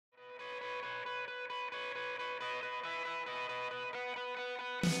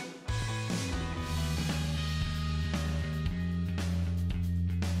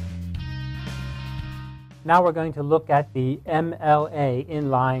Now we're going to look at the MLA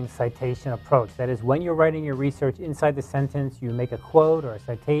inline citation approach. That is, when you're writing your research inside the sentence, you make a quote or a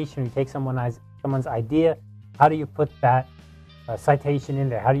citation, you take someone's idea. How do you put that citation in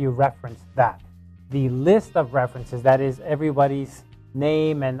there? How do you reference that? The list of references, that is everybody's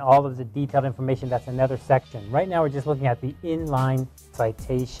name and all of the detailed information, that's another section. Right now we're just looking at the inline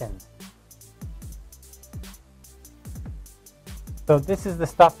citations. So this is the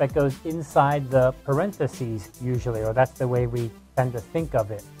stuff that goes inside the parentheses usually, or that's the way we tend to think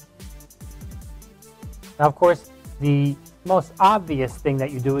of it. Now, of course, the most obvious thing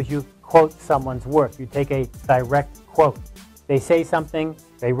that you do is you quote someone's work. You take a direct quote. They say something,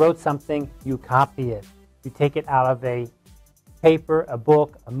 they wrote something, you copy it. You take it out of a paper, a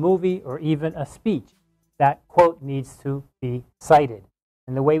book, a movie, or even a speech. That quote needs to be cited.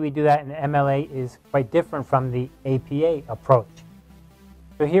 And the way we do that in the MLA is quite different from the APA approach.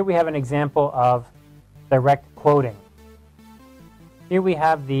 So here we have an example of direct quoting. Here we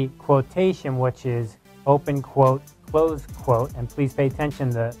have the quotation, which is open quote, close quote, and please pay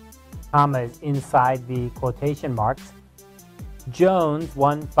attention, the comma is inside the quotation marks. Jones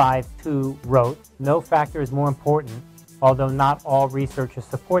 152 wrote, "No factor is more important, although not all researchers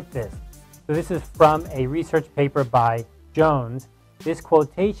support this." So this is from a research paper by Jones. This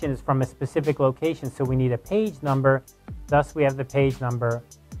quotation is from a specific location, so we need a page number. Thus, we have the page number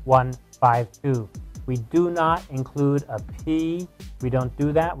 152. We do not include a P. We don't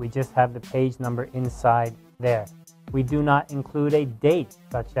do that. We just have the page number inside there. We do not include a date,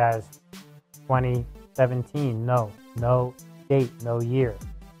 such as 2017. No date, no year.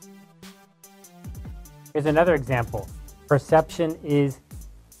 Here's another example. Perception is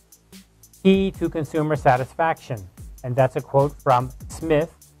key to consumer satisfaction. And that's a quote from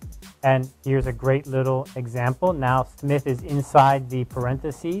Smith. And here's a great little example. Now Smith is inside the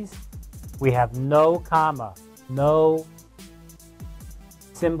parentheses. We have no comma, no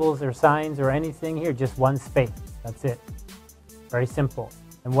symbols or signs or anything here, just one space. That's it. Very simple.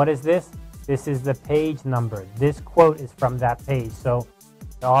 And what is this? This is the page number. This quote is from that page. So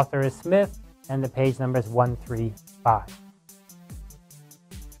the author is Smith and the page number is 135.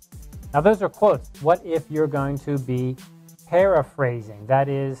 Now those are quotes. What if you're going to be paraphrasing? That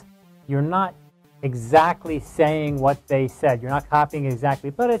is, you're not exactly saying what they said. You're not copying exactly,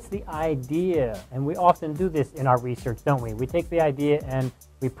 but it's the idea. And we often do this in our research, don't we? We take the idea and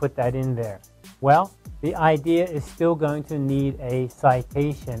we put that in there. Well, the idea is still going to need a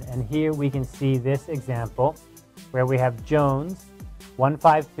citation. And here we can see this example where we have Jones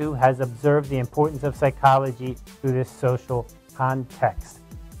 152 has observed the importance of psychology through this social context.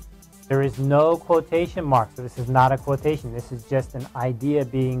 There is no quotation mark, so this is not a quotation. This is just an idea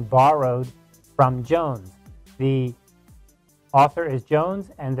being borrowed from Jones. The author is Jones,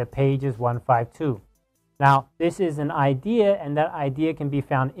 and the page is 152. Now, this is an idea, and that idea can be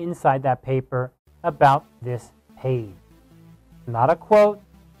found inside that paper about this page. Not a quote,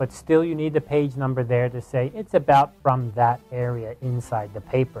 but still you need the page number there to say it's about from that area inside the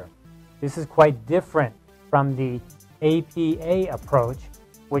paper. This is quite different from the APA approach,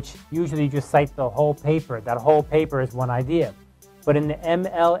 which usually just cite the whole paper. That whole paper is one idea. But in the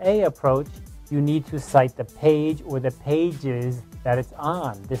MLA approach, you need to cite the page or the pages that it's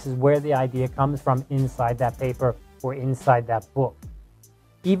on. This is where the idea comes from, inside that paper or inside that book.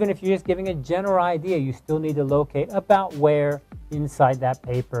 Even if you're just giving a general idea, you still need to locate about where inside that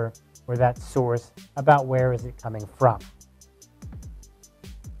paper or that source, about where is it coming from.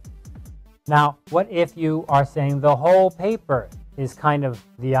 Now, what if you are saying the whole paper is kind of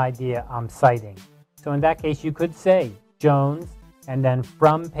the idea I'm citing? So in that case, you could say Jones, and then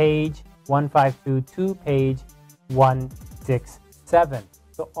from page 152 to page 167.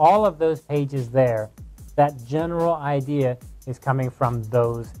 So all of those pages there, that general idea is coming from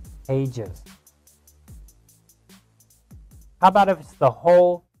those pages. How about if it's the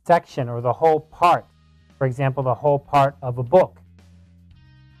whole section or the whole part? For example, the whole part of a book.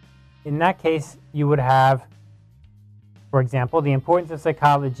 In that case, you would have, for example, the importance of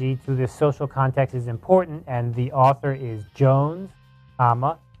psychology to this social context is important, and the author is Jones,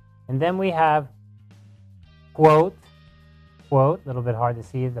 comma, and then we have quote, a little bit hard to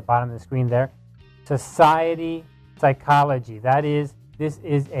see at the bottom of the screen there, society psychology. That is, this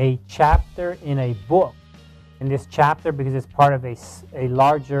is a chapter in a book. In this chapter, because it's part of a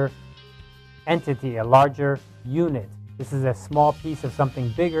larger entity, a larger unit. This is a small piece of something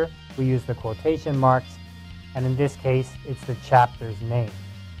bigger. We use the quotation marks, and in this case, it's the chapter's name.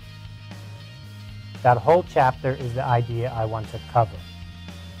 That whole chapter is the idea I want to cover.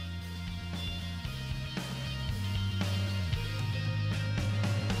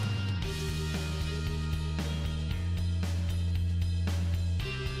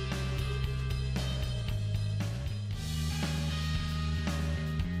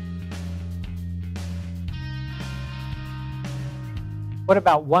 What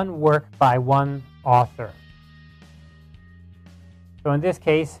about one work by one author? So in this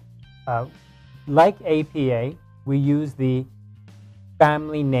case, like APA, we use the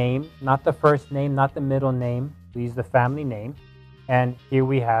family name, not the first name, not the middle name. We use the family name. And here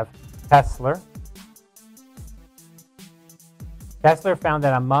we have Kessler. Kessler found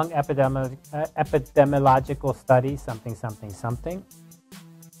that among epidemiological studies, something, something, something.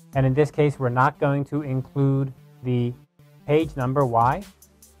 And in this case, we're not going to include the page number. Why?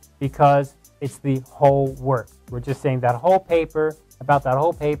 Because it's the whole work. We're just saying that whole paper, about that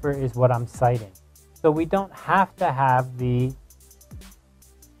whole paper is what I'm citing. So we don't have to have the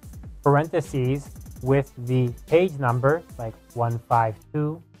parentheses with the page number, like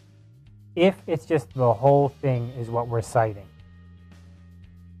 152, if it's just the whole thing is what we're citing.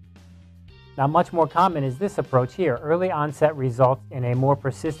 Now, much more common is this approach here. Early onset results in a more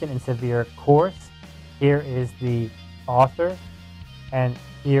persistent and severe course. Here is the author, and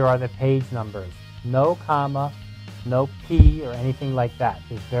here are the page numbers. No comma, no P or anything like that.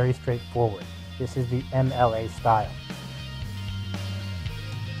 It's very straightforward. This is the MLA style.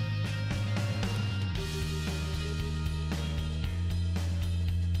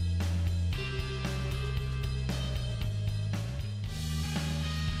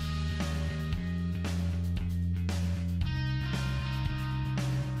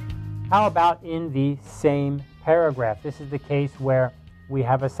 How about in the same paragraph? This is the case where we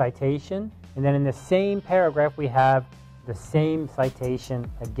have a citation, and then in the same paragraph we have the same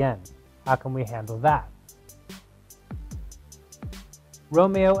citation again. How can we handle that?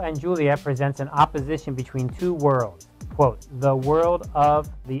 Romeo and Juliet presents an opposition between two worlds. Quote, the world of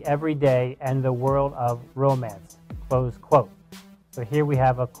the everyday and the world of romance. Close quote. So here we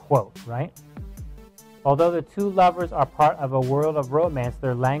have a quote, right? Although the two lovers are part of a world of romance,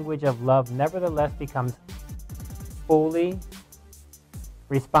 their language of love nevertheless becomes fully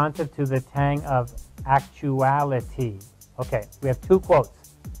responsive to the tang of actuality. Okay, we have two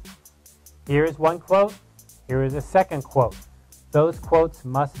quotes. Here is one quote. Here is a second quote. Those quotes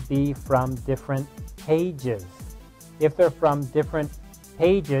must be from different pages. If they're from different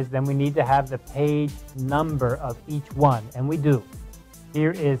pages, then we need to have the page number of each one, and we do.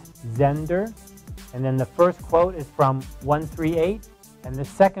 Here is Zender. And then the first quote is from 138, and the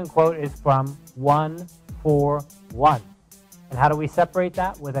second quote is from 141. And how do we separate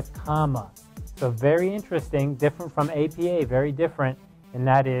that? With a comma. So very interesting, different from APA, very different, and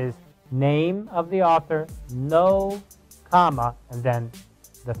that is name of the author, no comma, and then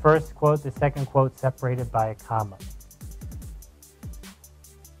the first quote, the second quote separated by a comma.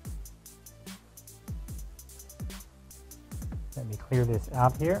 Let me clear this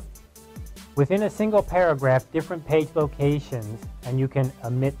out here. Within a single paragraph, different page locations, and you can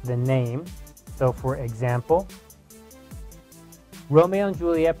omit the name. So for example, Romeo and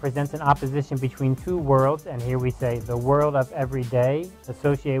Juliet presents an opposition between two worlds, and here we say the world of everyday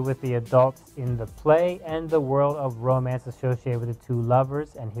associated with the adults in the play and the world of romance associated with the two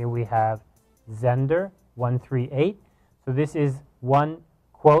lovers, and here we have Zender, 138. So this is one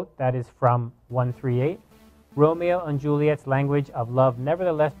quote that is from 138. Romeo and Juliet's language of love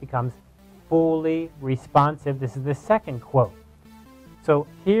nevertheless becomes fully responsive. This is the second quote. So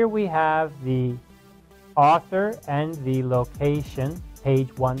here we have the author and the location, page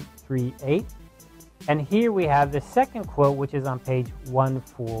 138. And here we have the second quote, which is on page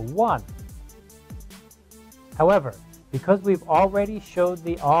 141. However, because we've already showed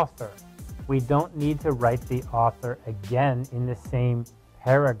the author, we don't need to write the author again in the same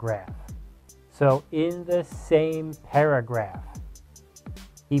paragraph. So in the same paragraph,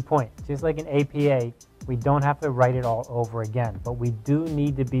 key point, just like in APA, we don't have to write it all over again, but we do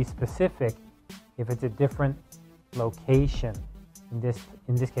need to be specific if it's a different location, in this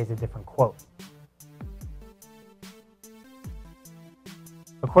case a different quote.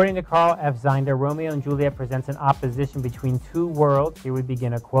 According to Carl F. Zinder, Romeo and Juliet presents an opposition between two worlds. Here we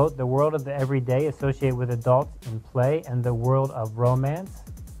begin a quote. The world of the everyday associated with adults in play and the world of romance.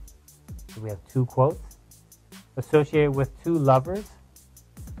 So we have two quotes. Associated with two lovers.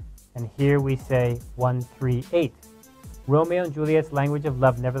 And here we say 138. Romeo and Juliet's language of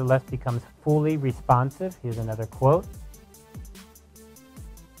love nevertheless becomes fully responsive. Here's another quote.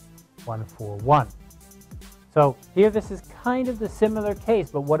 141. So here this is kind of the similar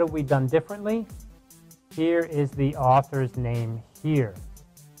case, but what have we done differently? Here is the author's name here.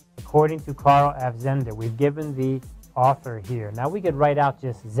 According to Carl F. Zender, we've given the author here. Now we could write out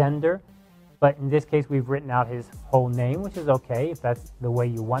just Zender, but in this case we've written out his whole name, which is okay if that's the way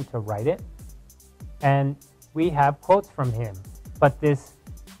you want to write it. And we have quotes from him. But these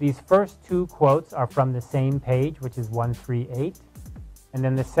first two quotes are from the same page, which is 138. And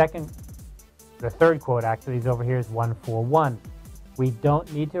then the third quote actually is over here is 141. We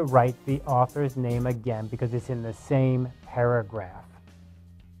don't need to write the author's name again because it's in the same paragraph.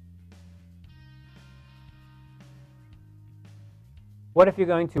 What if you're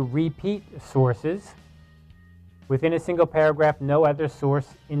going to repeat sources? Within a single paragraph, no other source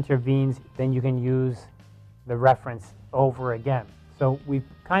intervenes, then you can use the reference over again. So we've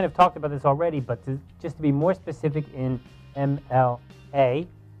kind of talked about this already, but just to be more specific in MLA,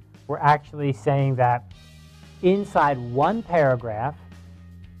 we're actually saying that inside one paragraph,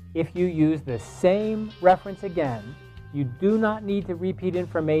 if you use the same reference again, you do not need to repeat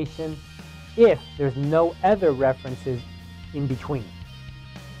information if there's no other references in between.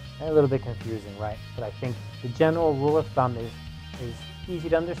 A little bit confusing, right? But I think the general rule of thumb is easy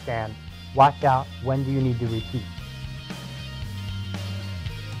to understand. Watch out, when do you need to repeat?